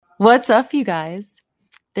What's up, you guys?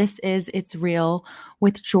 This is It's Real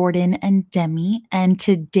with Jordan and Demi, and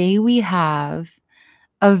today we have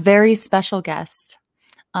a very special guest.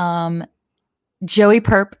 Joey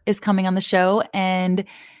Purp is coming on the show, and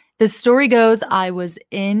the story goes I was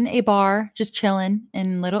in a bar just chilling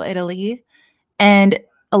in Little Italy, and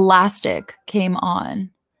Elastic came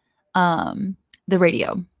on the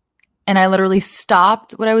radio. And I literally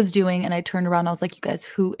stopped what I was doing and I turned around and I was like, you guys,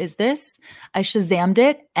 who is this? I Shazammed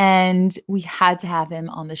it and we had to have him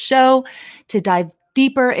on the show to dive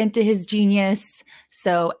deeper into his genius.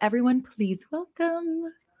 So everyone, please welcome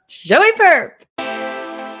Joey Purp.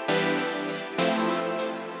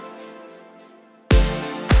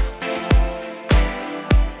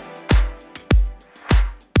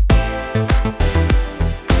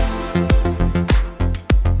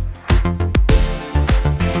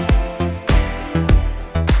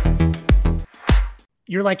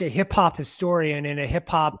 You're like a hip hop historian and a hip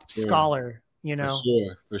hop scholar, you know.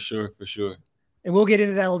 For sure. And we'll get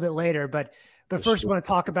into that a little bit later, but first, sure. I want to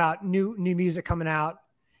talk about new music coming out.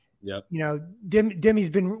 Yep. You know,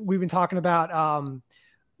 we've been talking about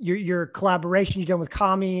your collaboration you've done with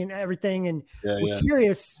Kami and everything, and we're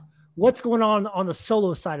curious what's going on the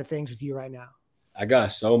solo side of things with you right now. I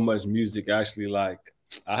got so much music. Actually, like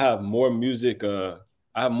I have more music right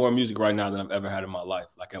now than I've ever had in my life.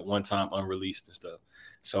 Like at one time, unreleased and stuff.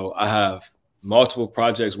 So I have multiple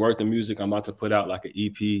projects worth of music. I'm about to put out like an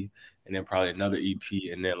EP and then probably another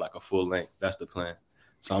EP and then like a full length. That's the plan.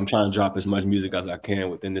 So I'm trying to drop as much music as I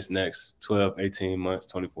can within this next 12, 18 months,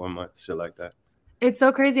 24 months, shit like that. It's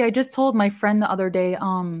so crazy. I just told my friend the other day,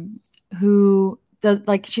 who does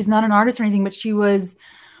like, she's not an artist or anything, but she was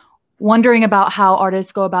wondering about how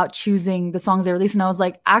artists go about choosing the songs they release. And I was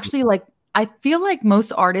like, actually, like, I feel like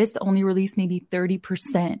most artists only release maybe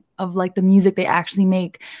 30% of like the music they actually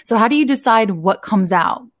make. So how do you decide what comes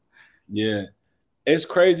out? Yeah, it's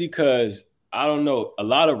crazy because I don't know. A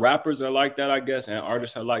lot of rappers are like that, I guess, and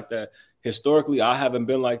artists are like that. Historically, I haven't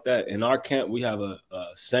been like that. In our camp, we have a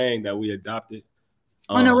saying that we adopted.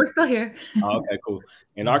 Oh, no, we're still here. Okay, cool.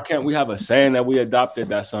 In our camp, we have a saying that we adopted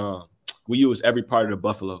that's we use every part of the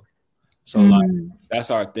buffalo. So like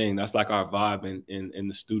that's our thing. That's like our vibe in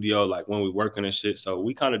the studio, like when we working and shit. So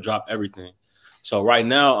we kind of drop everything. So right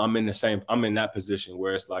now I'm in that position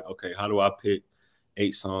where it's like, okay, how do I pick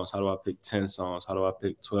 8 songs? How do I pick 10 songs? How do I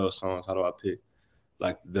pick 12 songs? How do I pick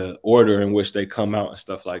like the order in which they come out and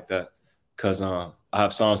stuff like that? Cause I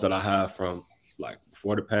have songs that I have from like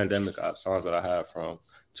before the pandemic. I have songs that I have from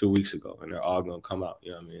 2 weeks ago and they're all gonna come out.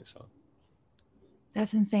 You know what I mean? So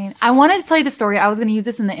that's insane. I wanted to tell you the story. I was going to use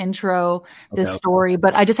this in the intro, story,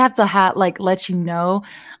 but I just have to let you know.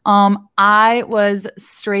 I was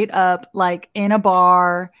straight up like in a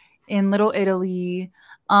bar in Little Italy.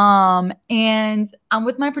 And I'm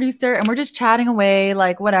with my producer and we're just chatting away,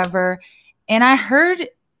 like whatever. And I heard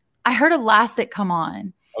Elastic come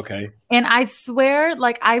on. Okay. And I swear,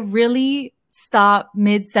 like I really stopped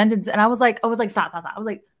mid-sentence and I was like, stop. I was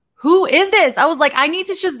like, who is this? I was like, I need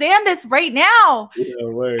to Shazam this right now. Yeah,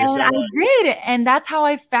 and I did. And that's how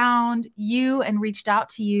I found you and reached out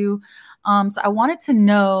to you. So I wanted to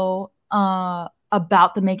know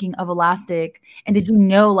about the making of Elastic. And did you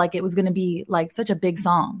know like it was going to be like such a big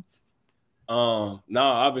song? No,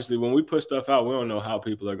 obviously when we put stuff out, we don't know how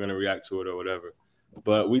people are going to react to it or whatever.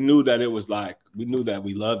 But we knew that it was like, we knew that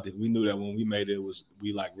we loved it. We knew that when we made it,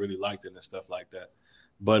 we like really liked it and stuff like that.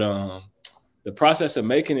 But the process of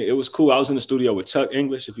making it was cool. I was in the studio with Chuck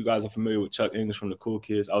English. If you guys are familiar with Chuck English from the Cool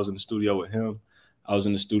Kids, I was in the studio with him. I was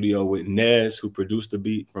in the studio with Nez, who produced the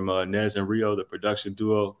beat from Nez and Rio, the production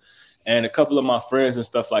duo, and a couple of my friends and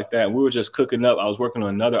stuff like that. We were just cooking up. I was working on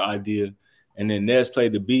another idea, and then Nez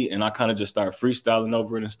played the beat, and I kind of just started freestyling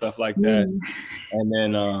over it and stuff like that. And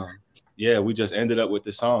then, we just ended up with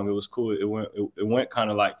the song. It was cool. It went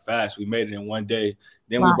kind of like fast. We made it in one day.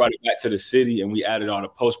 Then we brought it back to the city, and we added all the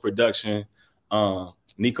post-production.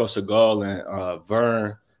 Nico Segal and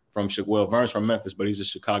Vern Vern's from Memphis, but he's a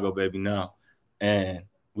Chicago baby now. And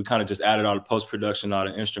we kind of just added all the post-production, all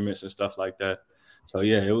the instruments and stuff like that. So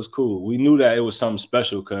yeah, it was cool. We knew that it was something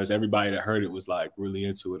special because everybody that heard it was like really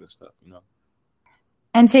into it and stuff, you know.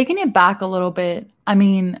 And taking it back a little bit, I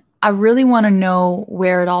mean, I really want to know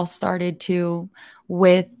where it all started too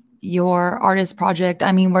with your artist project.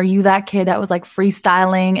 I mean, were you that kid that was like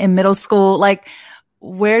freestyling in middle school? Like,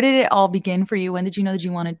 where did it all begin for you? When did you know that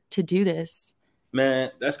you wanted to do this? Man,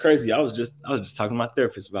 that's crazy. I was just talking to my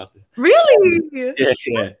therapist about this. Really?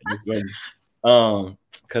 Yeah.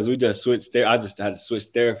 Because we just switched there. I just had to switch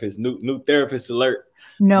therapists. New therapist alert.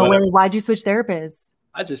 No way. Why'd you switch therapists?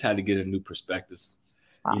 I just had to get a new perspective.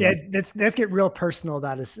 Wow. Yeah, let's get real personal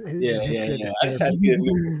about his Yeah. I just had to get a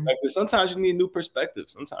new perspective. Sometimes you need new perspective.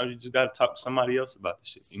 Sometimes you just got to talk to somebody else about the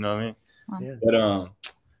shit. You know what I mean? Wow. Yeah. But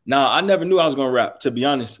no, I never knew I was gonna rap. To be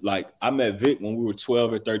honest, like I met Vic when we were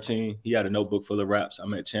 12 or 13. He had a notebook full of raps. I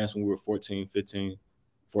met Chance when we were 14, 15,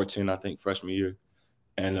 14, I think, freshman year.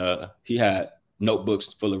 And he had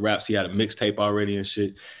notebooks full of raps. He had a mixtape already and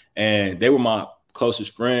shit. And they were my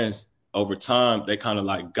closest friends. Over time, they kind of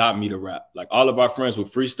like got me to rap. Like all of our friends would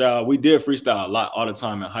freestyle. We did freestyle a lot all the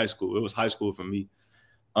time in high school. It was high school for me.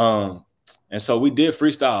 And so we did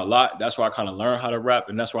freestyle a lot. That's where I kind of learned how to rap.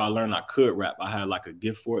 And that's where I learned I could rap. I had like a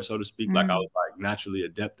gift for it, so to speak. Like I was like naturally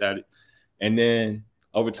adept at it. And then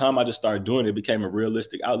over time, I just started doing it. It became a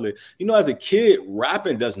realistic outlet. You know, as a kid,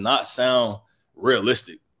 rapping does not sound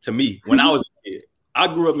realistic to me when I was a kid. I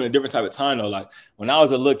grew up in a different type of time though. Like when I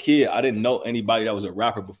was a little kid, I didn't know anybody that was a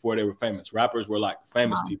rapper before they were famous. Rappers were like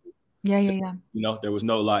famous people. Yeah. You know, there was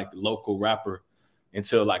no like local rapper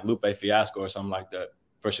until like Lupe Fiasco or something like that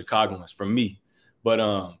for Chicagoans, for me. But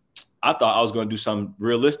I thought I was going to do something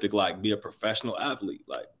realistic, like be a professional athlete,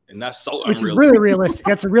 like, and that's so which is really realistic.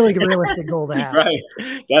 That's a really good realistic goal to have. Right,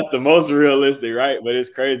 that's the most realistic, right? But it's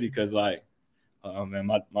crazy because like, oh man,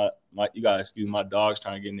 my you gotta excuse my dog's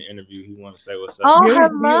trying to get in the interview. He want to say what's up. Oh, we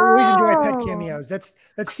hello. always enjoy pet cameos. Let's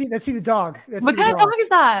see the dog. What kind of dog is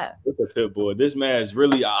that? It's a pit bull. This man is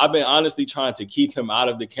really. I've been honestly trying to keep him out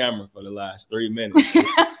of the camera for the last 3 minutes.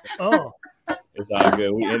 Oh, it's all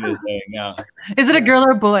good. We in this thing now. Is it a girl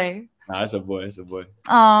or a boy? Nah, it's a boy. It's a boy.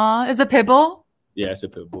 Aw, is it pit bull? Yeah, it's a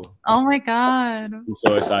pit bull. Oh my god. He's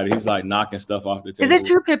so excited. He's like knocking stuff off the table. Is it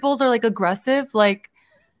true pit bulls are like aggressive? Like,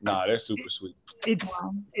 nah, they're super sweet.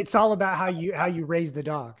 It's all about how you raise the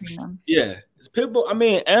dog. Yeah, it's pit bull. I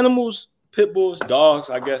mean, animals, pit bulls, dogs.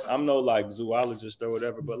 I guess I'm no like zoologist or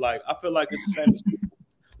whatever, but like I feel like it's the same as people.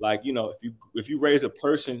 Like, you know, if you raise a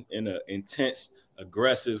person in an intense,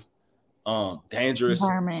 aggressive, dangerous,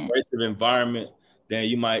 abrasive environment, then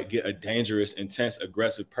you might get a dangerous, intense,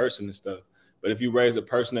 aggressive person and stuff. But if you raise a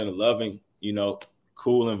person in a loving, you know,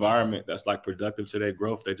 cool environment that's like productive to their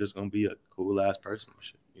growth, they're just gonna be a cool ass person,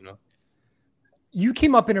 shit, you know. You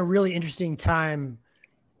came up in a really interesting time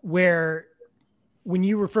where when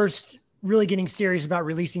you were first really getting serious about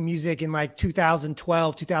releasing music in like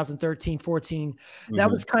 2012, 2013, 14,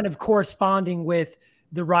 that was kind of corresponding with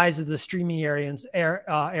the rise of the streaming era and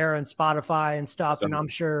Spotify and stuff. And I'm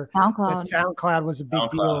sure SoundCloud was a big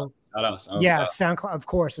deal. Yeah, SoundCloud, of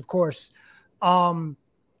course.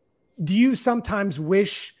 Do you sometimes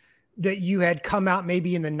wish that you had come out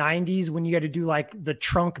maybe in the 90s when you had to do like the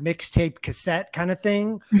trunk mixtape cassette kind of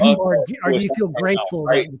thing? Or do you feel grateful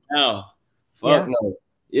right now? Fuck no.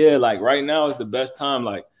 Yeah, like right now is the best time.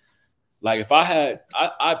 Like if I had,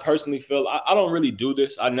 I personally feel I don't really do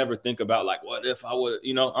this. I never think about like, what if I would,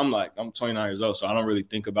 you know, I'm 29 years old, so I don't really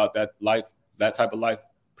think about that type of life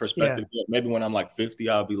perspective. Yeah. Maybe when I'm like 50,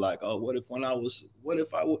 I'll be like, oh, what if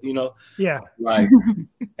I would, you know? Yeah. Like,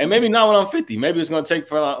 and maybe not when I'm 50. Maybe it's gonna take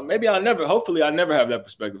hopefully I never have that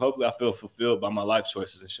perspective. Hopefully I feel fulfilled by my life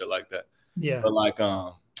choices and shit like that. Yeah. But like,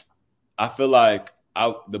 I feel like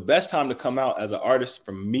the best time to come out as an artist,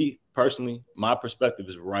 for me personally, my perspective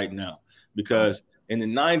is right now. Because in the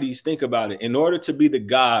 90s, think about it. In order to be the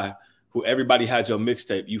guy who everybody had your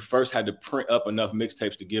mixtape, you first had to print up enough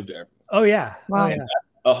mixtapes to give to everyone. Oh, yeah. Wow. Yeah. That's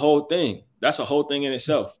a whole thing. That's a whole thing in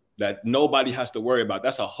itself that nobody has to worry about.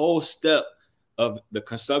 That's a whole step of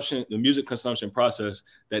the music consumption process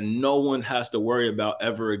that no one has to worry about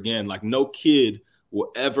ever again. Like no kid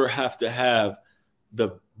will ever have to have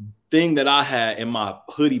the thing that I had in my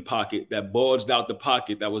hoodie pocket that bulged out the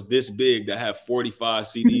pocket that was this big that had 45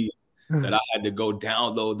 CDs that I had to go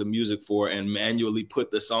download the music for and manually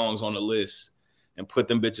put the songs on the list and put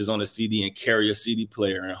them bitches on a CD and carry a CD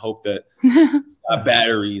player and hope that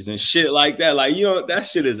batteries and shit like that. Like, you know, that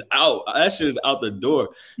shit is out. That shit is out the door.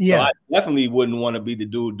 Yeah. So I definitely wouldn't want to be the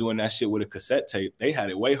dude doing that shit with a cassette tape. They had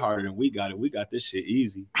it way harder than we got it. We got this shit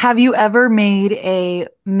easy. Have you ever made a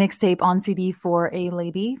mixtape on CD for a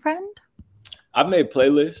lady friend? I've made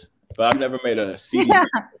playlists, but I've never made a CD. Yeah.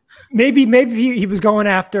 Maybe he was going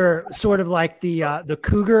after sort of like the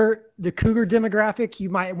cougar demographic. You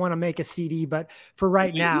might want to make a CD, but for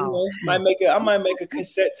right now, I might make a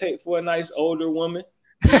cassette tape for a nice older woman.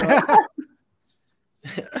 But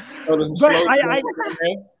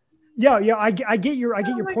I get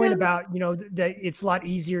your point about, you know, that it's a lot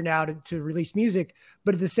easier now to release music,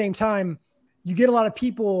 but at the same time, you get a lot of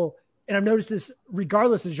people. And I've noticed this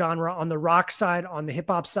regardless of genre, on the rock side, on the hip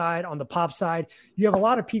hop side, on the pop side, you have a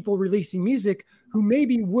lot of people releasing music who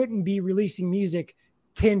maybe wouldn't be releasing music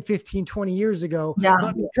 10, 15, 20 years ago. Yeah.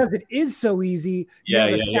 But because it is so easy, you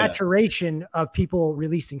have a saturation of people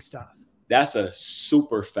releasing stuff. That's a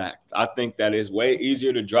super fact. I think that it's way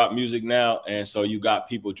easier to drop music now. And so you got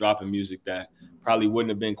people dropping music that probably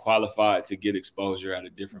wouldn't have been qualified to get exposure at a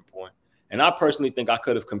different point. And I personally think I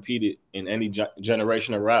could have competed in any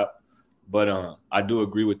generation of rap. But I do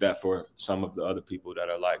agree with that for some of the other people that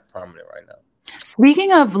are like prominent right now.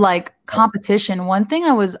 Speaking of like competition, one thing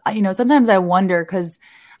I was, sometimes I wonder, because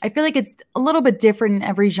I feel like it's a little bit different in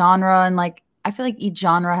every genre. And like, I feel like each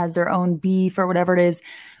genre has their own beef or whatever it is.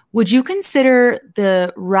 Would you consider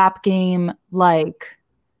the rap game like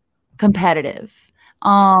competitive?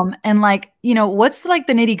 And like, what's like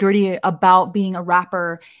the nitty gritty about being a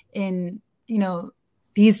rapper in,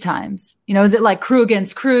 these times? Is it like crew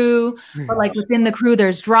against crew, or like within the crew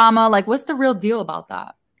there's drama? Like, what's the real deal about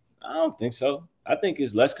that? I don't think so. I think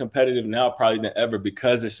it's less competitive now probably than ever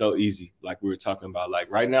because it's so easy. Like we were talking about,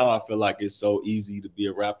 like right now, I feel like it's so easy to be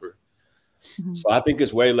a rapper. Mm-hmm. So I think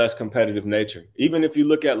it's way less competitive nature. Even if you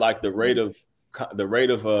look at like the rate of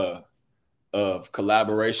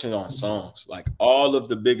collaboration on songs, like all of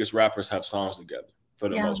the biggest rappers have songs together for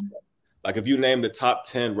the most part. Like if you name the top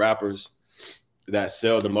 10 rappers that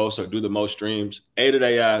sell the most or do the most streams, 8 of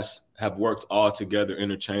their ass have worked all together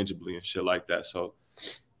interchangeably and shit like that. So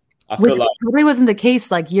I feel like probably wasn't the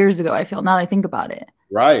case like years ago. I feel now that I think about it.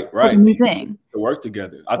 Right. New thing to work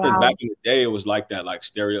together. I think back in the day it was like that, like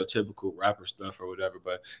stereotypical rapper stuff or whatever.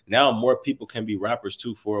 But now more people can be rappers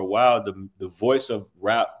too. For a while, the voice of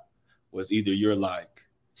rap was either you're like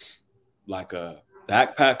a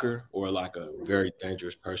backpacker or like a very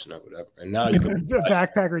dangerous person or whatever. And now you can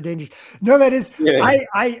backpacker dangerous. No, that is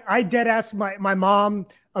I dead ass my mom.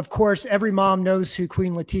 Of course, every mom knows who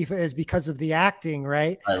Queen Latifah is because of the acting,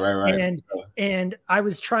 right? Right. And I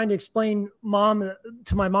was trying to explain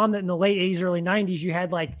to my mom that in the late 80s, early 90s, you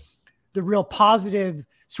had like the real positive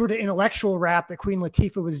sort of intellectual rap that Queen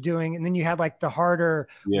Latifah was doing. And then you had like the harder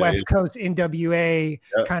West Coast NWA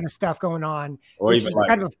kind of stuff going on. Or even like,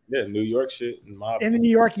 kind of New York shit. In the New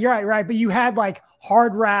York, you're right. But you had like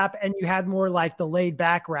hard rap and you had more like the laid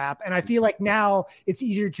back rap. And I feel like now it's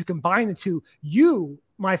easier to combine the two. You,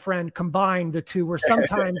 my friend, combine the two where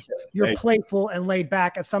sometimes you're playful and laid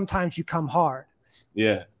back and sometimes you come hard.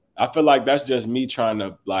 Yeah. I feel like that's just me trying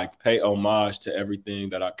to like pay homage to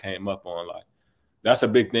everything that I came up on. Like that's a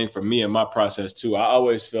big thing for me in my process too. I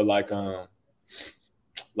always feel like I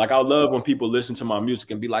love when people listen to my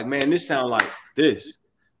music and be like, man, this sound like this,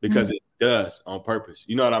 because it does on purpose.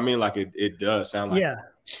 You know what I mean? Like it does sound like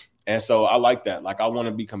that. And so I like that. Like I want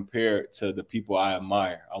to be compared to the people I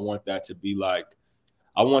admire. I want that to be like,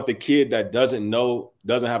 I want the kid that doesn't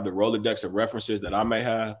have the Rolodex of references that I may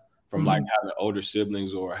have from like having older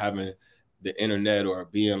siblings or having the internet or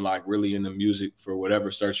being like really into music for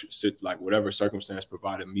whatever circumstance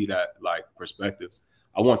provided me that like perspective.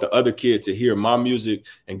 I want the other kid to hear my music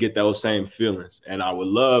and get those same feelings. And I would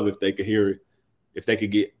love if they could hear it, if they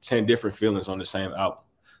could get 10 different feelings on the same album.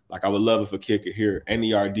 Like I would love if a kid could hear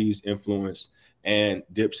NERD's influence and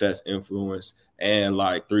Dipset's influence and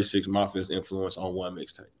like 3 6 Mafia's influence on one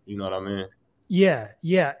mixtape. You know what I mean? Yeah.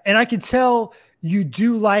 And I could tell you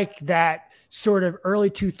do like that sort of early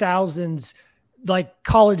 2000s, like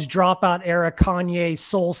college dropout era Kanye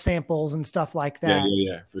soul samples and stuff like that.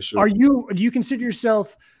 Yeah, for sure. Do you consider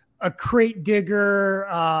yourself a crate digger,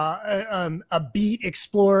 a beat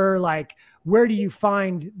explorer? Like, where do you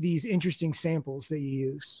find these interesting samples that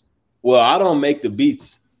you use? Well, I don't make the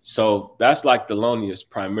beats. So that's like Thelonious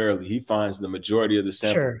primarily. He finds the majority of the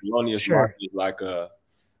samples. Thelonious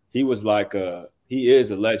he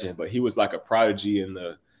is a legend, but he was like a prodigy in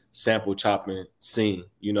the sample chopping scene.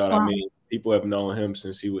 You know what I mean? People have known him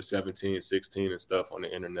since he was 17, 16 and stuff on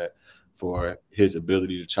the internet for his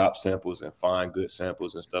ability to chop samples and find good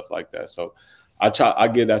samples and stuff like that. So I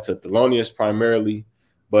give that to Thelonious primarily,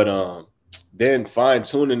 but then fine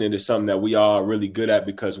tuning it is something that we are really good at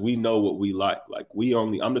because we know what we like. Like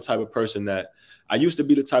I'm the type of person that I used to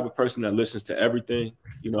be the type of person that listens to everything.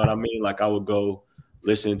 You know what I mean? Like I would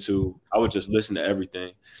just listen to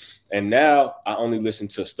everything. And now I only listen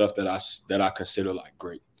to stuff that I consider like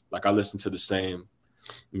great. Like I listen to the same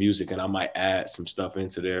music and I might add some stuff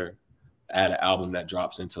into there, add an album that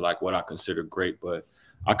drops into like what I consider great. But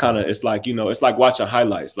it's like watching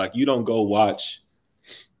highlights. Like you don't go watch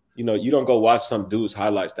some dude's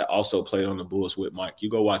highlights that also played on the Bulls with Mike. You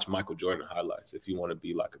go watch Michael Jordan highlights if you want to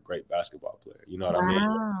be like a great basketball player. You know what I mean?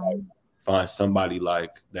 Like, find somebody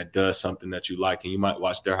like that does something that you like, and you might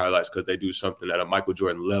watch their highlights because they do something at a Michael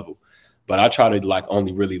Jordan level. But I try to like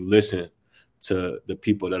only really listen to the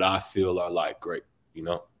people that I feel are like great, you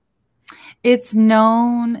know? It's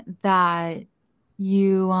known that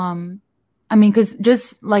you, I mean, because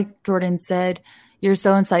just like Jordan said, you're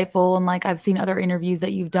so insightful, and like I've seen other interviews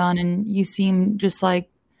that you've done, and you seem just like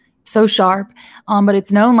so sharp. But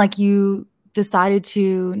it's known like you decided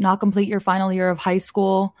to not complete your final year of high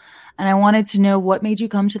school, and I wanted to know what made you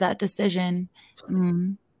come to that decision,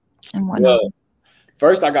 and whatnot. Well,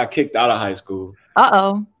 first, I got kicked out of high school.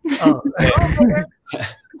 Oh.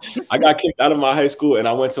 I got kicked out of my high school and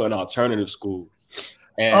I went to an alternative school.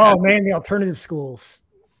 And the alternative schools.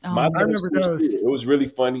 I remember those. It was really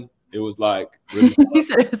funny. It was like really he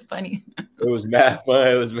said it was funny. It was mad fun.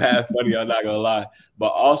 It was mad funny. I'm not gonna lie. But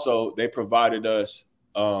also they provided us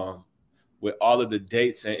with all of the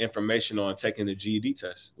dates and information on taking the GED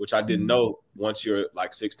test, which I didn't know once you're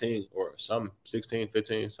like 16 or 16,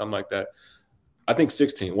 15, something like that. I think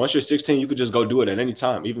 16. Once you're 16, you could just go do it at any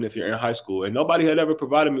time, even if you're in high school. And nobody had ever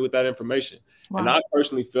provided me with that information. Wow. And I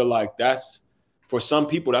personally feel like for some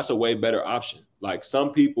people, that's a way better option. Like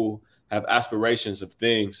some people have aspirations of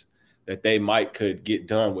things that they could get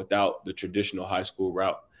done without the traditional high school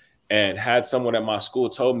route. And had someone at my school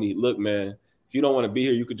told me, look, man, if you don't want to be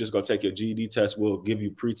here, you could just go take your GED test. We'll give you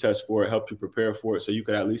pre-test for it, help you prepare for it. So you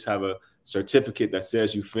could at least have a certificate that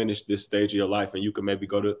says you finished this stage of your life, and you can maybe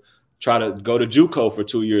try to go to JUCO for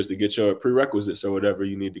 2 years to get your prerequisites or whatever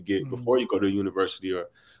you need to get before you go to university or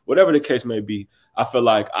whatever the case may be. I feel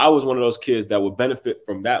like I was one of those kids that would benefit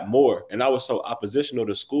from that more. And I was so oppositional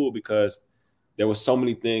to school because there were so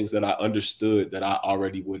many things that I understood that I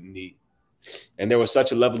already wouldn't need. And there was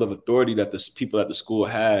such a level of authority that the people at the school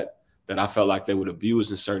had that I felt like they would abuse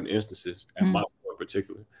in certain instances, at my school in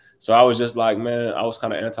particular. So I was just like, man, I was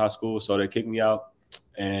kind of anti-school. So they kicked me out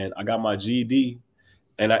and I got my GED.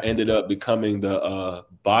 And I ended up becoming the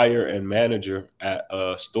buyer and manager at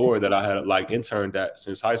a store that I had like interned at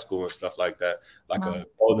since high school and stuff like that, like a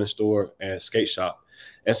clothing store and skate shop.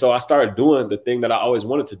 And so I started doing the thing that I always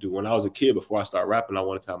wanted to do when I was a kid. Before I started rapping, I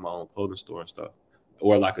wanted to have my own clothing store and stuff,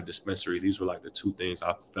 or like a dispensary. These were like the two things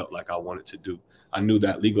I felt like I wanted to do. I knew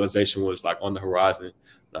that legalization was like on the horizon.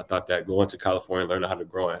 And I thought that going to California, learning how to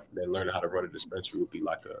grow and then learning how to run a dispensary would be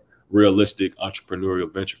like a realistic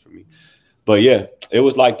entrepreneurial venture for me. But yeah, it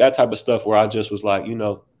was like that type of stuff where I just was like,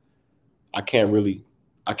 I can't really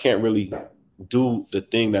do the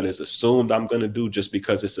thing that is assumed I'm going to do just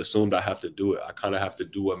because it's assumed I have to do it. I kind of have to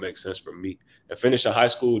do what makes sense for me. And finishing high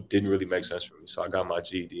school didn't really make sense for me. So I got my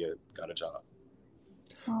GED and got a job.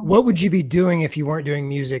 What would you be doing if you weren't doing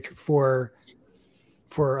music for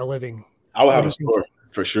a living? I would have a store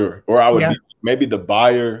for sure. Or I would be maybe the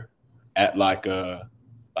buyer at like a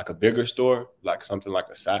bigger store, like something like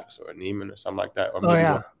a Saks or a Neiman or something like that.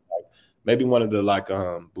 Or maybe one of the like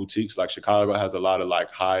boutiques. Like Chicago has a lot of like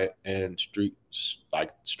high-end street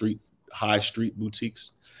high street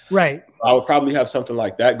boutiques. Right. I would probably have something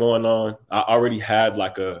like that going on. I already had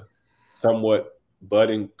like a somewhat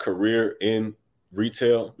budding career in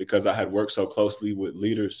retail because I had worked so closely with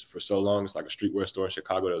Leaders for so long. It's like a streetwear store in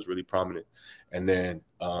Chicago that was really prominent. And then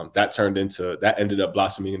that ended up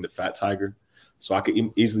blossoming into Fat Tiger. So I could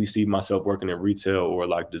easily see myself working in retail or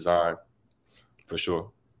like design for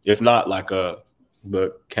sure. If not like the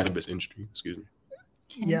cannabis industry, excuse me.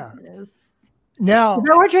 Cannabis. Yeah. Now, is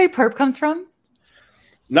that where Dre Perp comes from?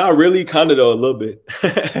 Not really, kind of though, a little bit.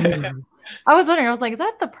 I was wondering, I was like, is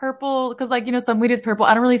that the purple? Because like, some weed is purple.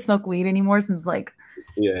 I don't really smoke weed anymore since like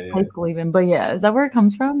high school even. But yeah, is that where it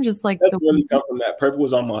comes from? Just like that's really come from that. Purple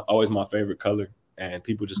was always my favorite color. And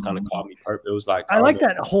people just kind of called me Perp. It was like I like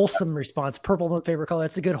that wholesome response. Purple, my favorite color.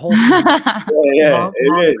 That's a good wholesome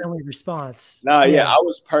response. I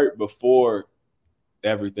was Perp before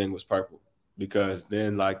everything was purple, because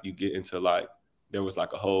then like you get into like there was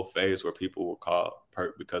like a whole phase where people were called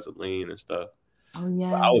Perp because of lean and stuff. Oh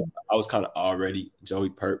yeah, but I was kind of already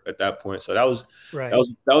Joey Perp at that point, so that was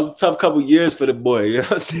a tough couple years for the boy. You know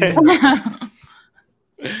what I'm saying?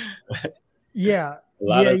 Yeah. A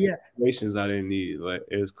lot of situations I didn't need, but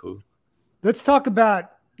it was cool. Let's talk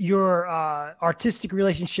about your artistic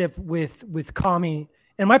relationship with Kami.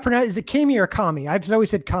 And is it Kami or Kami? I've always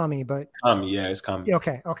said Kami, but Kami, yeah, it's Kami.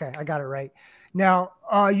 Okay, I got it right. Now,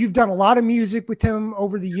 you've done a lot of music with him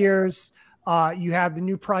over the years. You have the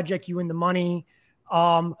new project, You and the Money.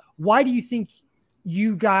 Why do you think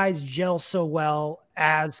you guys gel so well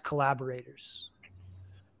as collaborators?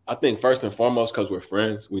 I think first and foremost because we're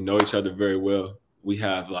friends. We know each other very well. We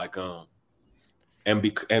have like and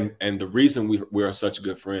the reason we are such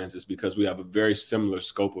good friends is because we have a very similar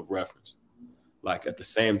scope of reference. Like at the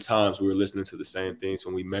same times we were listening to the same things.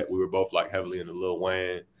 When we met, we were both like heavily into Lil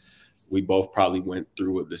Wayne. We both probably went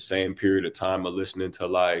through the same period of time of listening to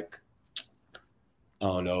like, I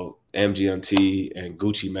don't know, MGMT and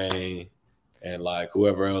Gucci Mane and like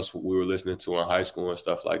whoever else we were listening to in high school and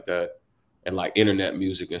stuff like that. And like internet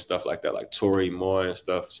music and stuff like that, like Tory Moore and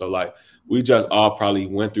stuff. So like we just all probably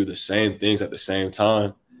went through the same things at the same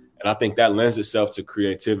time. And I think that lends itself to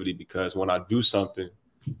creativity, because when I do something,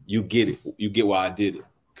 you get it. You get why I did it,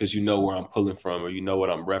 because you know where I'm pulling from, or you know what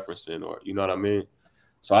I'm referencing, or you know what I mean?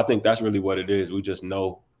 So I think that's really what it is. We just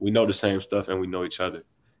know, we know the same stuff and we know each other.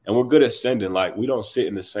 And we're good at sending. Like we don't sit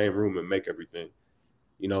in the same room and make everything.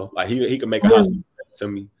 You know, like he can make a hot song to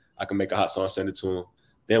me. I can make a hot song, send it to him.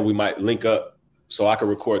 Then we might link up so I can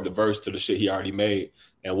record the verse to the shit he already made,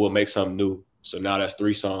 and we'll make something new. So now that's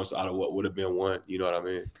 3 songs out of what would have been 1. You know what I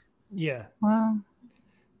mean? Yeah. Wow.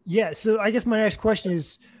 Yeah. So I guess my next question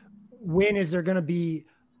is, when is there going to be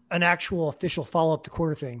an actual official follow-up to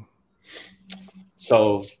Quarter Thing?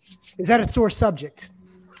 So is that a sore subject?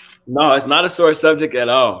 No, it's not a sore subject at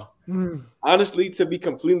all. Honestly, to be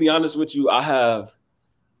completely honest with you, I have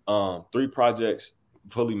 3 projects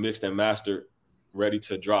fully mixed and mastered, ready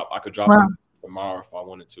to drop. I could drop them tomorrow if I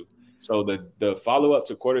wanted to. So the follow-up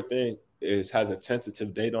to Quarter Thing has a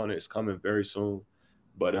tentative date on it. It's coming very soon.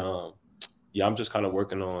 But yeah, I'm just kind of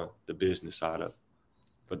working on the business side of it.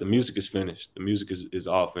 But the music is finished. The music is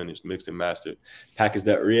all finished, mixed and mastered. Packaged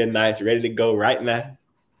up real nice, ready to go right now.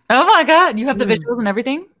 Oh my God. You have the visuals and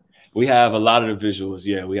everything? We have a lot of the visuals.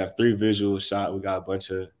 Yeah, we have 3 visuals shot.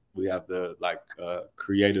 We have the like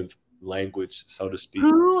creative language, so to speak.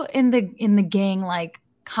 Who in the gang like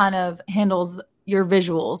kind of handles your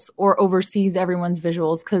visuals or oversees everyone's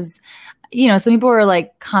visuals? Because you know, some people are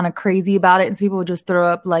like kind of crazy about it, and some people would just throw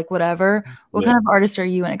up like whatever. What kind of artist are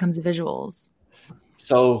you when it comes to visuals?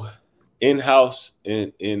 So in-house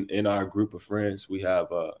in our group of friends, we have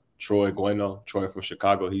Troy Gueno. Troy from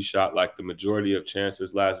Chicago. He shot like the majority of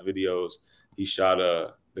Chance's last videos. He shot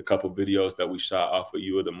the couple videos that we shot off of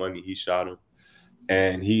You Are the Money. He shot them.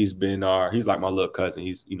 And he's like my little cousin.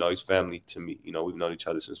 He's family to me. You know, we've known each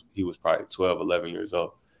other since he was probably 12, 11 years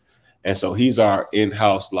old. And so he's our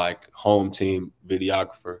in-house like home team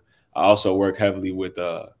videographer. I also work heavily with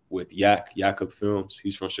Jakob Films.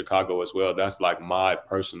 He's from Chicago as well. That's like my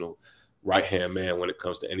personal right-hand man when it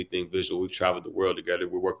comes to anything visual. We've traveled the world together.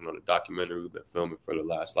 We're working on a documentary we've been filming for the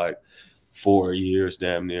last like 4 years,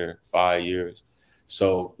 damn near 5 years.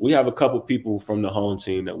 So we have a couple people from the home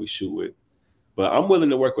team that we shoot with. But I'm willing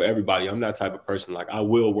to work with everybody. I'm that type of person. Like I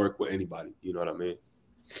will work with anybody. You know what I mean?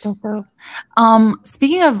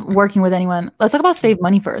 Speaking of working with anyone, let's talk about Save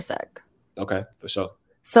Money for a sec. Okay, for sure.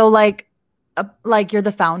 So like you're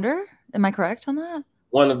the founder. Am I correct on that?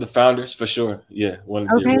 One of the founders, for sure. Yeah. One of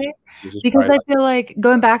the because I feel like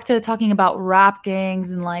going back to talking about rap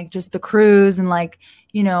gangs and like just the crews and like,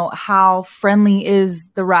 you know, how friendly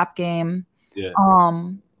is the rap game. Yeah.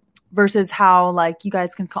 Versus how like you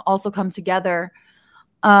guys can also come together.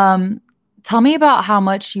 Tell me about how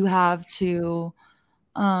much you have to,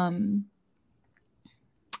 how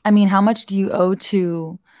much do you owe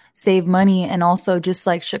to Save Money, and also just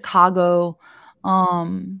like Chicago,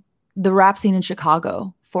 the rap scene in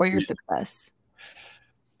Chicago for your success?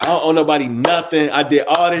 I don't owe nobody nothing. I did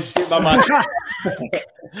all this shit by myself.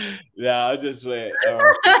 Yeah, I just went, I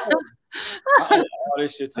owe all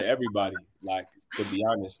this shit to everybody. Like, to be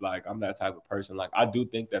honest, like I'm that type of person. Like I do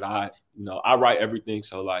think that I write everything.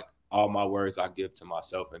 So like all my words I give to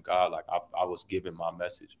myself and God. Like I was giving my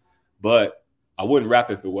message, but I wouldn't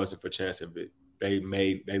rap if it wasn't for Chance and Vic. They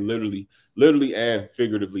literally and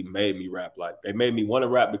figuratively made me rap. Like they made me want to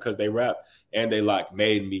rap because they rap, and they like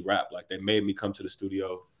made me rap. Like they made me come to the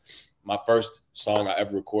studio. My first song I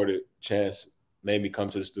ever recorded, Chance made me come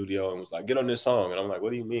to the studio and was like, "Get on this song." And I'm like, "What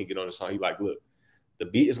do you mean get on this song?" He like, "Look, the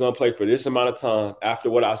beat is going to play for this amount of time after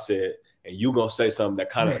what I said, and you going to say something that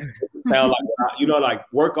kind of sound like,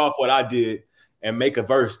 like work off what I did and make a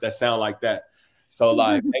verse that sound like that." So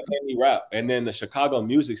like they made me rap. And then the Chicago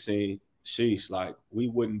music scene, sheesh, like we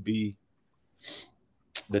wouldn't be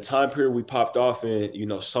the time period we popped off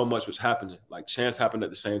in, so much was happening. Like Chance happened at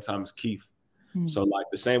the same time as Keith. So like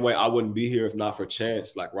the same way I wouldn't be here if not for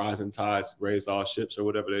Chance, like rising tides raise all ships or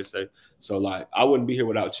whatever they say. So like I wouldn't be here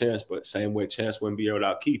without Chance, but same way Chance wouldn't be here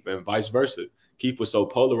without Keith, and vice versa. Keith was so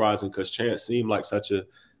polarizing because Chance seemed like such a,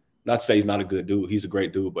 not to say he's not a good dude, he's a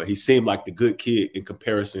great dude, but he seemed like the good kid in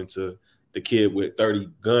comparison to the kid with 30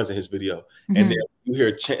 guns in his video. Mm-hmm. And then you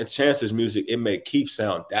hear Chance's music, it made Keith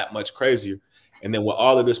sound that much crazier. And then with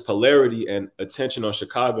all of this polarity and attention on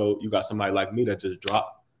Chicago, you got somebody like me that just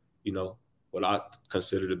dropped, what I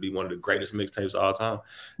consider to be one of the greatest mixtapes of all time.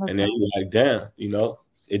 And then you're like, damn,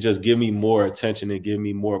 it just give me more attention and give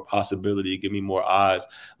me more possibility, give me more eyes,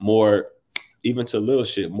 more, even to little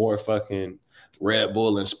shit, more fucking Red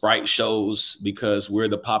Bull and Sprite shows because we're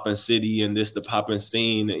the poppin' city and this the poppin'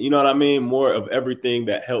 scene. You know what I mean? More of everything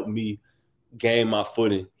that helped me gain my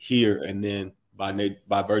footing here, and then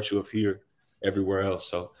by virtue of here, everywhere else.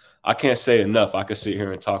 So I can't say enough. I could sit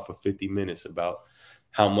here and talk for 50 minutes about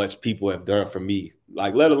how much people have done for me.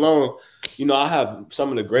 Like, let alone, you know, I have some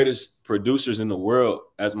of the greatest producers in the world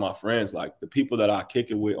as my friends. Like, the people that I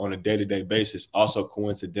kick it with on a day-to-day basis also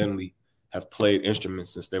coincidentally have played instruments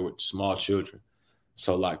since they were small children.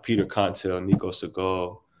 So like Peter Contel, Nico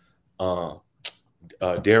Segal,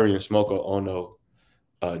 Darian Smoko Ono,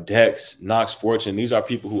 Dex, Knox Fortune. These are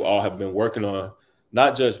people who all have been working on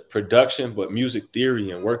not just production, but music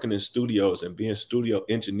theory and working in studios and being studio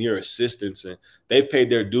engineer assistants. And they've paid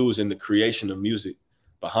their dues in the creation of music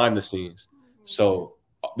behind the scenes. So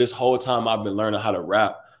this whole time I've been learning how to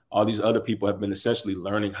rap, all these other people have been essentially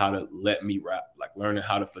learning how to let me rap, like learning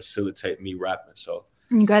how to facilitate me rapping. So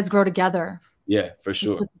you guys grow together. Yeah, for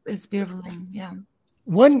sure. It's a beautiful thing. Yeah.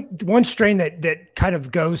 One strain that kind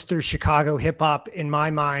of goes through Chicago hip hop in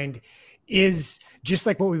my mind is just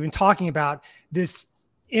like what we've been talking about, this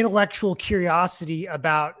intellectual curiosity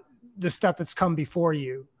about the stuff that's come before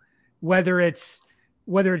you, whether it's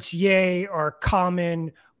Ye or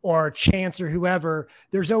Common or Chance or whoever.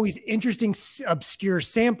 There's always interesting, obscure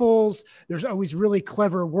samples. There's always really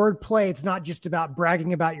clever wordplay. It's not just about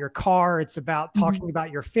bragging about your car. It's about talking about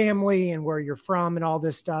your family and where you're from and all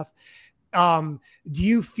this stuff. Do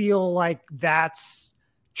you feel like that's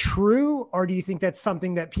true, or do you think that's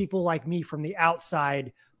something that people like me from the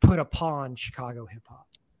outside put upon Chicago hip hop?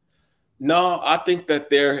 No, I think that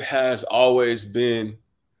there has always been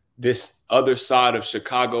this other side of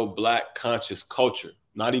Chicago Black conscious culture,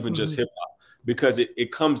 not even just hip hop, because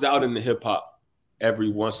it comes out in the hip hop every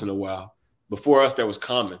once in a while. Before us, there was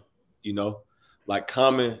Common, you know, like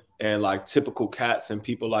Common and like Typical Cats and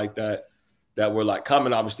people like that were like,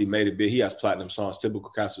 Common obviously made it big. He has platinum songs.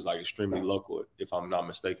 Typical Cats was like extremely local, if I'm not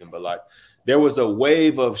mistaken. But like there was a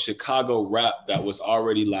wave of Chicago rap that was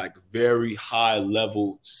already like very high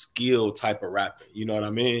level skill type of rapping. You know what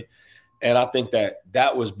I mean? And I think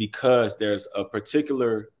that was because there's a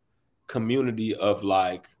particular community of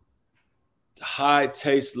like high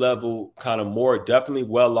taste level, kind of more definitely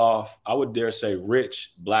well off, I would dare say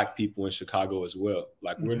rich Black people in Chicago as well.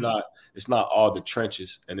 Like it's not all the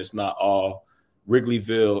trenches and it's not all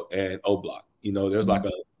Wrigleyville and O Block. You know, there's like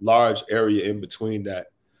a large area in between that.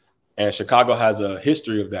 And Chicago has a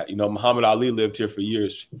history of that. You know, Muhammad Ali lived here for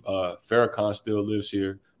years. Farrakhan still lives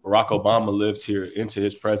here. Barack Obama lived here into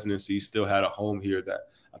his presidency. He still had a home here that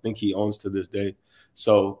I think he owns to this day.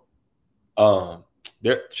 So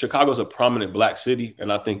Chicago's a prominent Black city.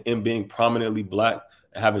 And I think in being prominently Black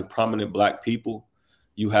and having prominent Black people,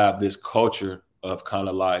 you have this culture of kind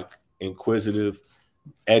of like inquisitive,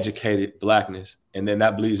 educated Blackness. And then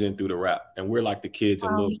that bleeds in through the rap. And we're like the kids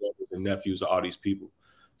and little brothers and nephews of all these people.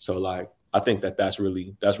 So like, I think that's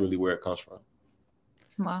really where it comes from.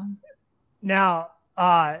 Wow. Now,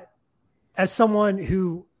 as someone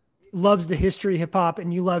who loves the history of hip hop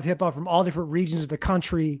and you love hip hop from all different regions of the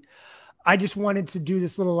country, I just wanted to do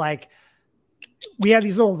this little, like, we have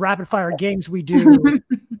these little rapid fire games we do,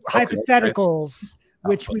 hypotheticals,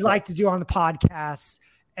 which we like to do on the podcast.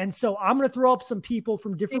 And so I'm going to throw up some people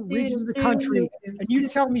from different regions of the country, and you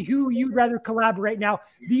tell me who you'd rather collaborate. Now,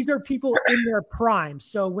 these are people in their prime.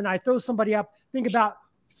 So when I throw somebody up, think about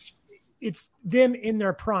it's them in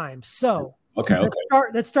their prime. So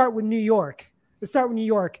let's start with New York.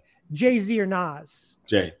 Jay-Z or Nas?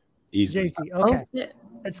 Jay. Easy. Jay-Z. Okay.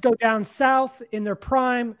 Let's go down south in their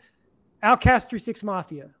prime. Outkast, 3 6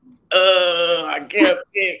 Mafia. I can't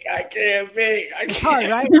pick. It's hard,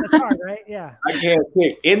 right? That's hard, right? Yeah. I can't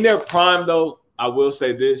pick. In their prime, though, I will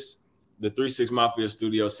say this: the 3 6 Mafia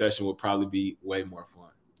studio session will probably be way more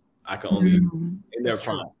fun. I can only in their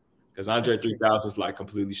prime, because Andre 3000 is like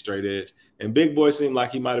completely straight edge, and Big Boy seemed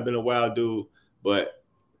like he might have been a wild dude, but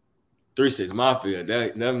 3 6 Mafia,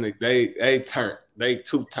 they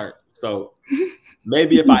too turned. So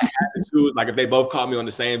maybe if I had to choose, like if they both called me on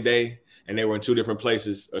the same day and they were in two different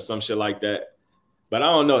places or some shit like that. But I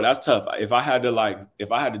don't know. That's tough. If I had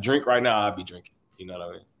to drink right now, I'd be drinking. You know what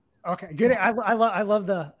I mean? Okay, good. I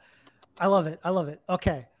love it.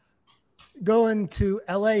 Okay. Going to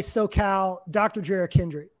LA, SoCal, Dr. Dre or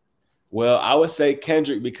Kendrick? Well, I would say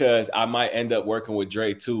Kendrick, because I might end up working with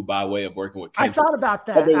Dre too by way of working with Kendrick. I thought about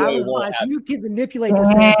that. I was like, you can manipulate the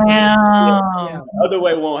sense. Yeah. Other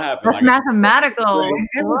way won't happen. That's like, mathematical.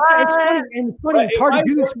 It's funny. It's hard to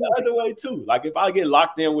do this the other way too. Like if I get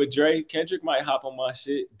locked in with Dre, Kendrick might hop on my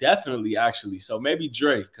shit. Definitely, actually. So maybe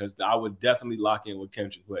Dre, because I would definitely lock in with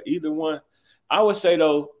Kendrick. But either one, I would say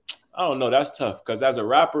though, I don't know. That's tough because as a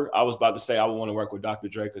rapper, I was about to say I would want to work with Dr.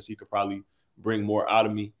 Dre because he could probably bring more out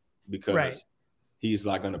of me because he's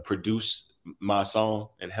like going to produce my song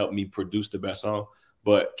and help me produce the best song.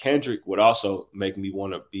 But Kendrick would also make me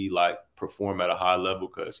want to be like perform at a high level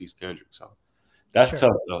because he's Kendrick. So that's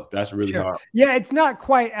tough though. That's really hard. Yeah, it's not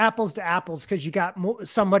quite apples to apples because you got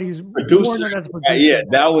somebody who's producer. As a producer. Yeah,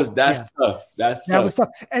 that's tough. That was tough,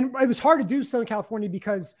 and it was hard to do in Southern California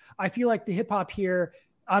because I feel like the hip hop here.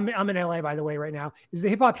 I'm in LA, by the way, right now. Is the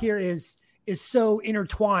hip hop here is so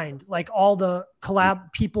intertwined. Like all the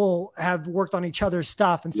collab people have worked on each other's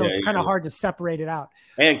stuff, and so it's kind of hard to separate it out.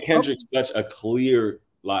 And Kendrick's such a clear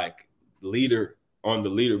like leader on the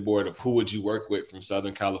leaderboard of who would you work with from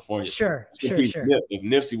Southern California. Sure. If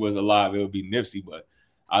Nipsey was alive, it would be Nipsey, but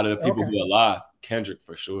out of the people who are alive, Kendrick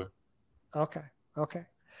for sure. Okay.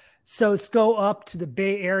 So let's go up to the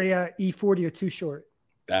Bay Area, E40 or Too Short.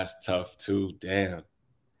 That's tough too. Damn.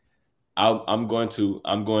 I'm going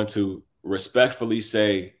to respectfully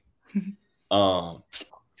say,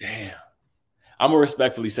 damn. I'm gonna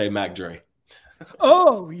respectfully say Mac Dre.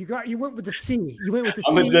 Oh, you went with the C. You went with the C.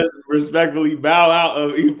 I'm gonna just respectfully bow out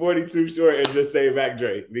of E42 Short and just say Mac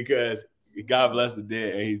Dre because God bless the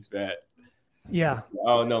dead and he's fat. Yeah. I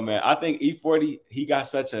don't know, man. I think E40 he got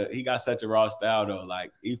such a raw style though.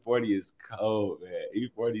 Like E40 is cold, man.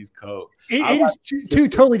 E40 is cold. It is two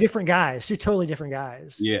totally different guys. Two totally different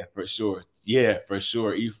guys. Yeah, for sure.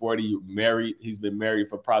 E40 married. He's been married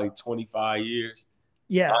for probably 25 years.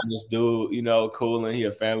 Yeah. Honest dude, cool, and he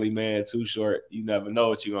a family man. Too Short. You never know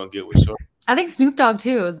what you're gonna get with Short. I think Snoop Dogg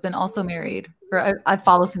too has been also married. Or I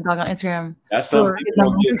follow Snoop Dogg on Instagram. That's something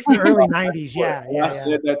since the early 90s. Yeah. I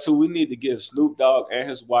said that too. We need to give Snoop Dogg and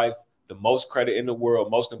his wife the most credit in the world,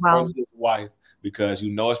 most importantly his wife, because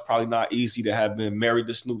it's probably not easy to have been married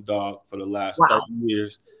to Snoop Dogg for the last 30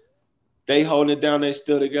 years. They holding it down, they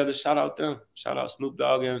still together. Shout out them. Shout out Snoop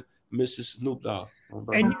Dogg and Mrs. Snoop Dogg.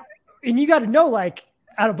 And you got to know, like,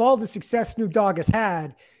 out of all the success Snoop Dogg has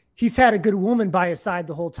had, he's had a good woman by his side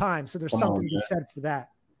the whole time. So there's something to be said for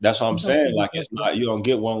that. That's what I'm saying. Like, it's not, you don't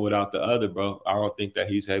get one without the other, bro. I don't think that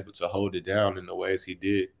he's able to hold it down in the ways he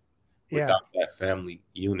did without that family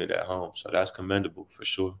unit at home. So that's commendable for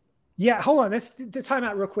sure. Yeah. Hold on. Let's time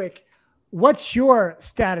out real quick. What's your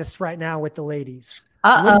status right now with the ladies?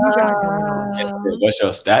 What do you got going on? What's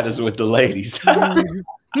your status with the ladies? I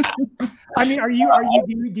mean,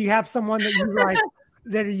 do you have someone that you like?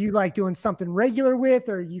 That are you like doing something regular with,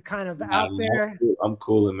 or are you kind of out there? I'm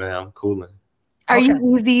cooling, man. I'm cooling. Are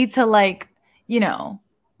you easy to like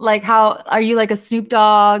how are you like a Snoop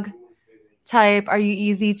Dogg type? Are you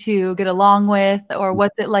easy to get along with, or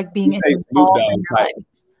what's it like being involved in your life?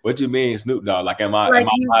 What do you mean, Snoop Dogg? Like, am I ready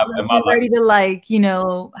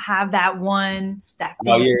to have that one?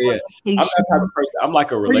 Oh yeah. I'm that type of person. I'm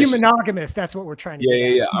like a relationship. Are you monogamous? That's what we're trying to.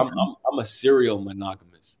 Yeah. I'm a serial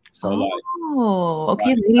monogamous. So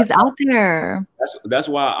okay, ladies out there. That's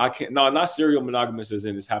why I can't. No, not serial monogamous as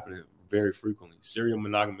in it's happening very frequently. Serial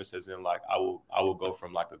monogamous as in like I will go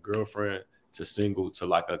from like a girlfriend to single to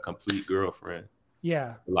like a complete girlfriend.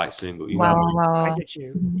 Yeah. Like single. You know what I mean? I get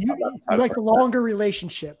you. You like the longer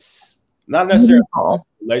relationships. Not necessarily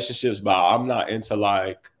relationships, but I'm not into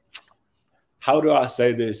like, how do I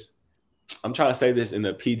say this? I'm trying to say this in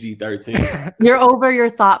the PG-13. You're over your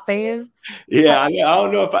thought phase. Yeah, I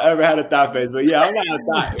don't know if I ever had a thought phase, but yeah, I'm not a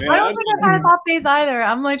thought. Man. I don't think I've had a thought phase either.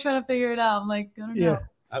 I'm like trying to figure it out. I'm like, I don't know.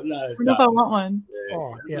 I'm not. I don't know if I want one.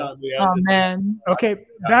 Oh man. Okay,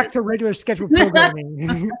 back to regular scheduled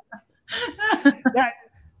programming.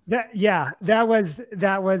 That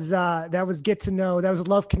was get to know. That was a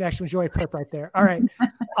love connection with Joy Pep right there. All right.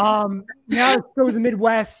 Now let's go to the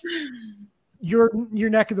Midwest. Your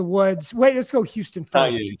neck of the woods. Wait, let's go Houston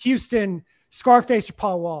first. Houston, Scarface or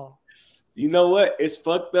Paul Wall? You know what? It's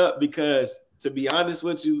fucked up because to be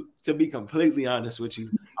completely honest with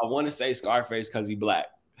you, I want to say Scarface because he black.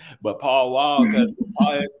 But Paul Wall, because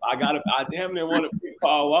I damn near want to pick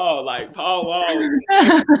Paul Wall. Like Paul Wall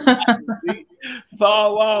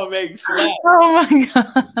makes slap. Oh my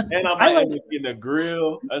god! And I might end up getting a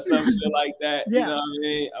grill or some shit like that. Yeah. You know what I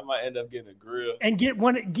mean? I might end up getting a grill and get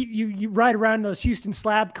you ride around those Houston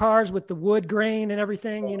slab cars with the wood grain and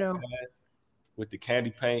everything. With the candy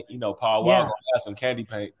paint. Paul Wall gonna have some candy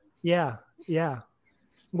paint. Yeah.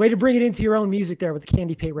 Way to bring it into your own music there with the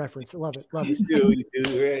candy paint reference. I love it. You do,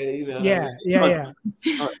 Yeah.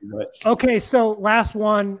 Okay, so last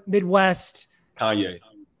one, Midwest. Kanye.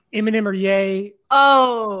 Eminem or Ye?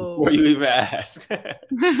 Oh. Before you even ask.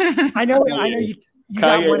 I know you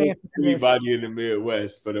got one answer for this. Anybody in the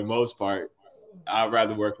Midwest, for the most part, I'd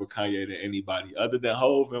rather work with Kanye than anybody. Other than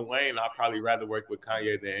Hov and Wayne, I'd probably rather work with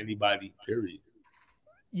Kanye than anybody, period.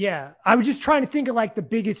 Yeah. I was just trying to think of like the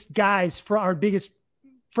biggest guys from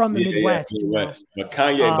the Midwest. Midwest. But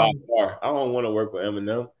Kanye by far. I don't want to work with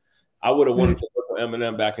Eminem. I would have wanted to work with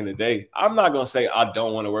Eminem back in the day. I'm not going to say I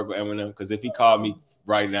don't want to work with Eminem because if he called me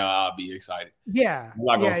right now, I'll be excited. Yeah. I'm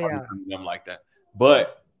not going to work with Eminem like that.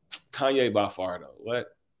 But Kanye by far, though.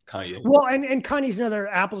 What? Kanye. Well, and Kanye's another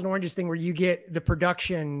apples and oranges thing where you get the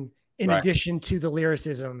production in addition to the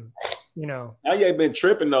lyricism, you know. Kanye been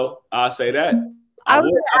tripping, though. I'll say that. I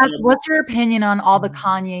would ask, what's your opinion on all the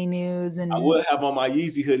Kanye news? And I would have on my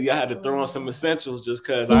Yeezy hoodie. I had to throw on some essentials just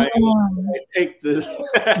because I ain't take this.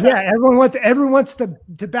 Yeah, everyone wants to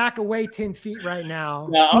back away 10 feet right now.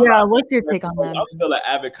 What's your take on that? I'm still an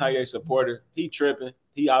avid Kanye supporter. He tripping.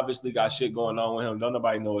 He obviously got shit going on with him. Don't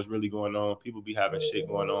nobody know what's really going on. People be having shit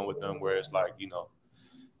going on with them where it's like, you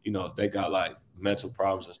know, they got like mental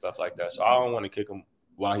problems and stuff like that. So I don't want to kick him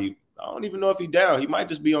while I don't even know if he's down. He might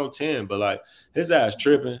just be on 10, but like his ass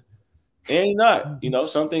tripping. And he not. You know,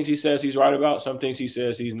 some things he says he's right about. Some things he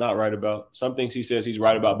says he's not right about. Some things he says he's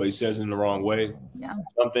right about, but he says it in the wrong way. Yeah.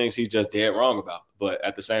 Some things he's just dead wrong about. But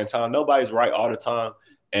at the same time, nobody's right all the time.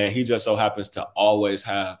 And he just so happens to always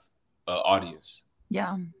have an audience.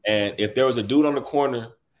 Yeah. And if there was a dude on the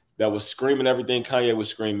corner that was screaming everything Kanye was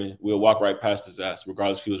screaming, we'll walk right past his ass,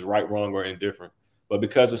 regardless if he was right, wrong, or indifferent. But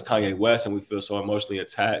because it's Kanye West and we feel so emotionally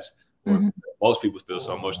attached, or most people feel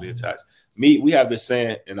so emotionally attached. We have this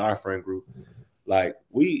saying in our friend group, like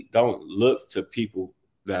we don't look to people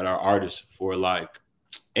that are artists for like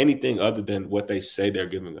anything other than what they say they're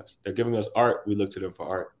giving us. They're giving us art. We look to them for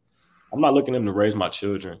art. I'm not looking at him to raise my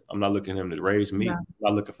children. I'm not looking at him to raise me. Yeah. I'm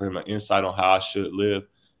not looking for him an insight on how I should live.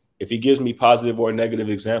 If he gives me positive or negative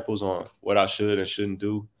examples on what I should and shouldn't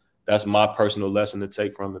do, that's my personal lesson to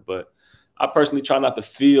take from it. But I personally try not to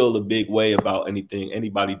feel a big way about anything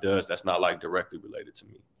anybody does that's not like directly related to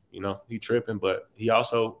me. You know, he tripping, but he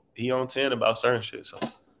on 10 about certain shit. So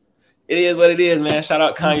it is what it is, man. Shout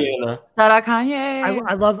out Kanye, man. Shout out Kanye.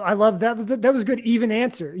 I love that. That was a good even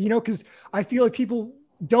answer, you know, because I feel like people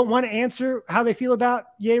don't want to answer how they feel about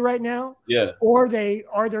Ye right now. Yeah. Or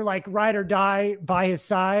they're like ride or die by his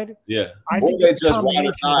side. Yeah. I think they just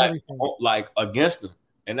die like against him.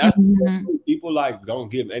 And that's people like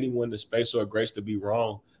don't give anyone the space or grace to be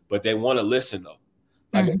wrong, but they want to listen though.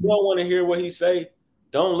 Like if you don't want to hear what he say,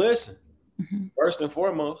 don't listen. First and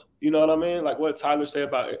foremost, you know what I mean? Like what Tyler said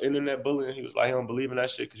about internet bullying, he was like, he don't believe in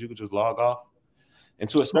that shit because you could just log off. And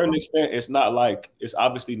to a certain extent, it's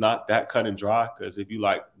obviously not that cut and dry because if you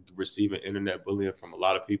like receiving internet bullying from a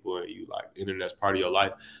lot of people and you like internet's part of your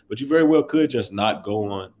life, but you very well could just not go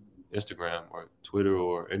on Instagram or Twitter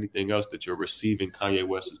or anything else that you're receiving Kanye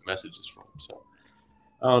West's messages from. So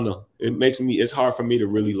I don't know. It's hard for me to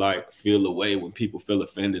really like feel a way when people feel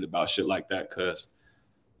offended about shit like that because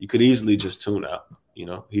you could easily just tune out. You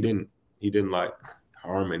know, he didn't like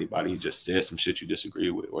harm anybody. He just said some shit you disagree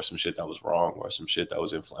with or some shit that was wrong or some shit that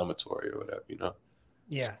was inflammatory or whatever, you know?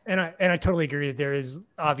 Yeah. And I totally agree that there is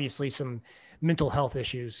obviously some mental health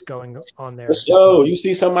issues going on there. So you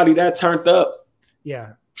see somebody that turned up.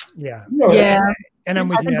 Yeah. Yeah. Yeah. And I'm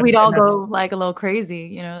with you. I think we'd all go like a little crazy,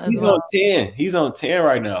 you know. He's on 10. He's on 10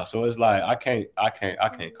 right now. So it's like I can't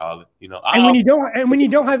call it, you know. And when you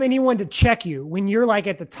don't have anyone to check you, when you're like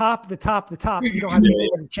at the top, you don't have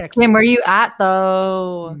anyone to check you. Kim, where are you at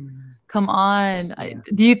though? Come on.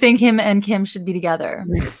 Do you think him and Kim should be together?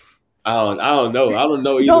 I don't know. I don't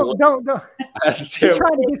know either. Don't. Trying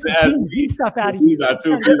to get some TMZ stuff out of you. I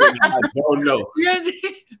don't know.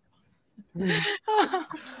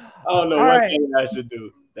 I don't know what I should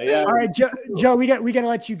do. All right, Joe, we got to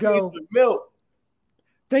let you go. Some milk.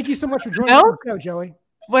 Thank you so much for joining the show, Joey.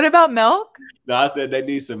 What about milk? No, I said they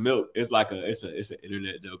need some milk. It's like it's an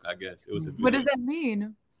internet joke, I guess. It was a video. What does that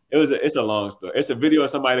mean? It's a long story. It's a video of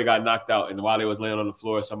somebody that got knocked out, and while they was laying on the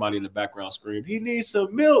floor, somebody in the background screamed, "He needs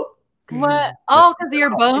some milk." What? Oh, because of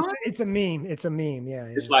your bone? It's a meme. It's a meme. Yeah.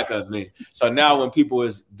 It's like a meme. So now when people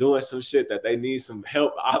is doing some shit that they need some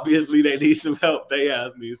help, obviously they need some help. They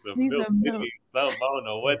ass need some milk. They need something. I don't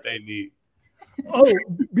know what they need. Oh,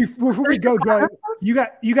 before we go, Joe, you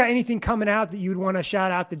got anything coming out that you'd want to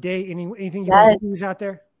shout out the date? Anything you want to use out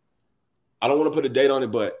there? I don't want to put a date on it,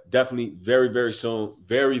 but definitely very, very soon.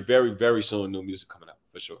 Very, very, very soon. New music coming out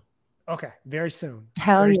for sure. Okay, very soon.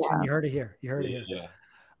 Hell very yeah! Soon. You heard it here. Yeah.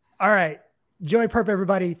 All right. Joey Purp,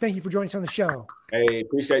 everybody. Thank you for joining us on the show. Hey,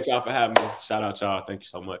 appreciate y'all for having me. Shout out y'all. Thank you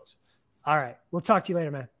so much. All right. We'll talk to you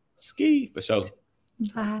later, man. Ski for sure.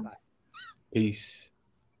 Bye. Peace.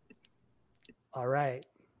 All right.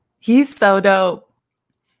 He's so dope.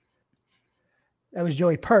 That was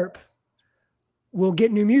Joey Perp. We'll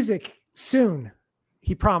get new music soon.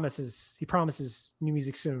 He promises new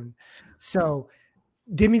music soon. So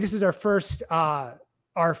Dimmy, this is our first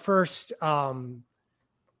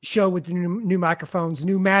show with the new microphones,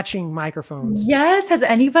 new matching microphones. Yes. Has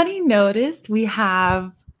anybody noticed we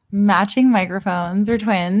have matching microphones? We're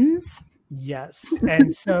twins. Yes.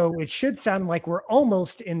 And so it should sound like we're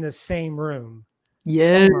almost in the same room.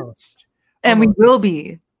 Yes. Almost. And we will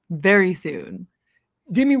be very soon.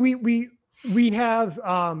 Dimmy, we have,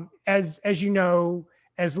 as you know,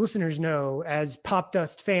 as listeners know, as Pop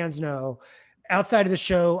Dust fans know, outside of the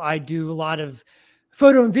show, I do a lot of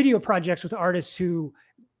photo and video projects with artists who,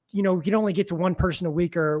 you know, we can only get to one person a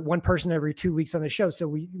week or one person every 2 weeks on the show.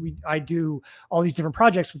 So I do all these different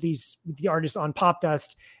projects with the artists on Pop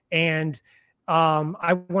Dust. And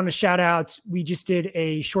I want to shout out, we just did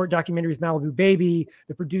a short documentary with Malibu Baby,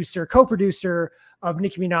 the co-producer of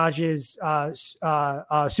Nicki Minaj's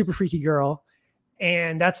Super Freaky Girl.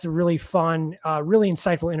 And that's a really fun, really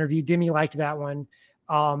insightful interview. Dimmy liked that one.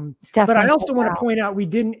 But I also want to point out, we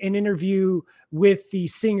did an interview with the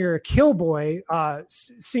singer Killboy,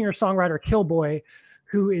 singer-songwriter Killboy,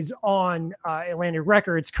 who is on Atlantic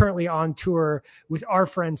Records, currently on tour with our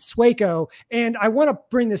friend Swaco. And I want to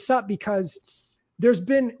bring this up because there's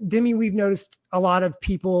been, Dimmy, we've noticed a lot of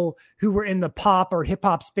people who were in the pop or hip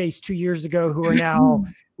hop space 2 years ago who are now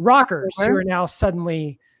rockers, who are now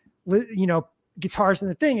suddenly, you know, guitars in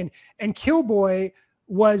the thing. And Killboy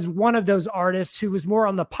was one of those artists who was more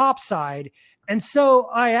on the pop side. And so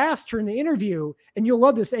I asked her in the interview, and you'll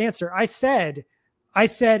love this answer. I said,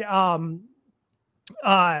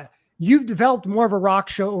 you've developed more of a rock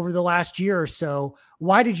show over the last year or so.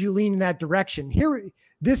 Why did you lean in that direction?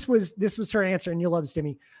 This was her answer, and you'll love this,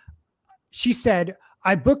 Dimmy. She said,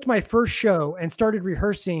 I booked my first show and started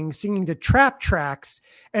rehearsing, singing the trap tracks,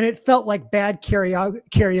 and it felt like bad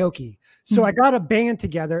karaoke. So I got a band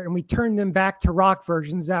together and we turned them back to rock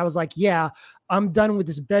versions. I was like, yeah, I'm done with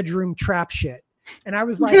this bedroom trap shit. And I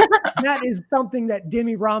was like, that is something that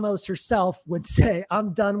Dimmy Ramos herself would say.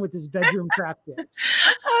 I'm done with this bedroom trap shit.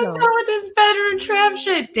 I'm done with this bedroom trap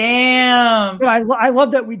shit. Damn. But I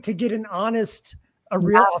love that to get an honest, a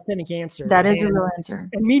real authentic answer. That is a real answer.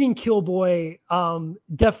 And meeting Killboy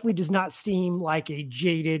definitely does not seem like a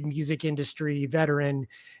jaded music industry veteran.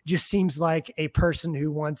 Just seems like a person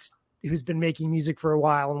who's been making music for a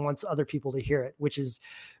while and wants other people to hear it, which is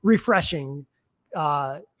refreshing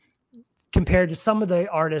compared to some of the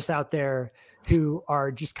artists out there who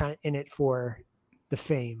are just kind of in it for the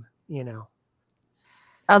fame, you know.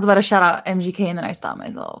 I was about to shout out MGK and then I stopped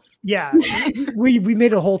myself. Yeah. we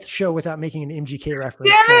made a whole show without making an MGK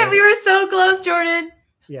reference. Damn it, we were so close, Jordan.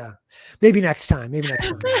 Yeah. Maybe next time.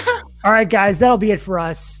 All right, guys, that'll be it for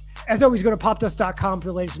us. As always, go to popdust.com for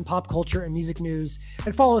the latest in pop culture and music news,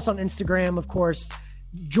 and follow us on Instagram, of course,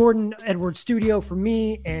 Jordan Edwards Studio for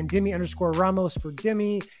me and Dimmy_Ramos for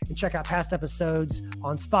Dimmy, and check out past episodes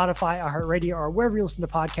on Spotify, iHeartRadio, or wherever you listen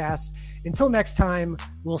to podcasts. Until next time,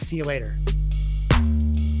 we'll see you later.